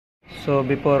So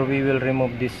before we will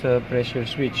remove this pressure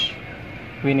switch,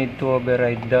 we need to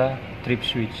override the trip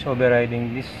switch.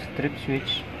 Overriding this trip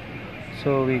switch,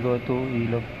 so we go to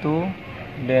ELLOP 2,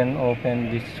 then open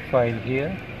this file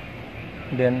here,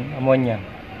 then ammonia,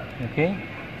 okay,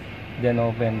 then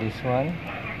open this one,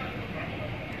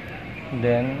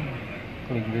 then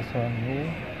click this one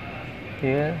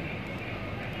here,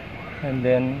 and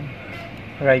then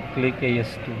right click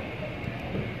AS2.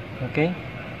 Okay,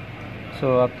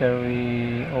 so after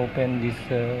we open this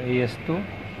AS2,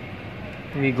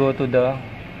 we go to the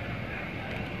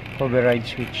override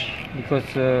switch, because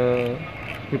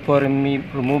before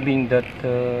removing that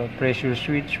pressure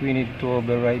switch, we need to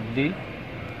override the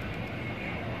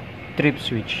trip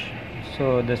switch.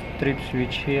 So the trip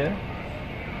switch here,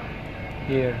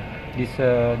 this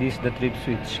is the trip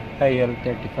switch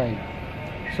IL35.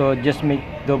 So just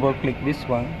double click this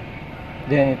one,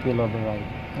 then it will override.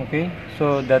 Okay,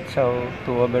 so that's how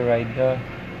to override the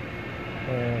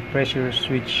pressure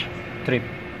switch trip.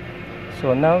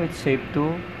 So now it's safe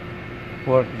to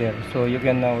work there, so you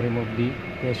can now remove the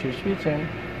pressure switch and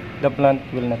the plant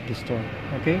will not disturb.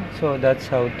 Okay, so that's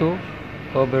how to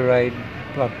override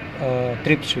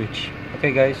trip switch.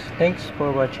 Okay guys, thanks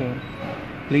for watching.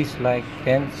 Please like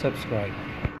and subscribe.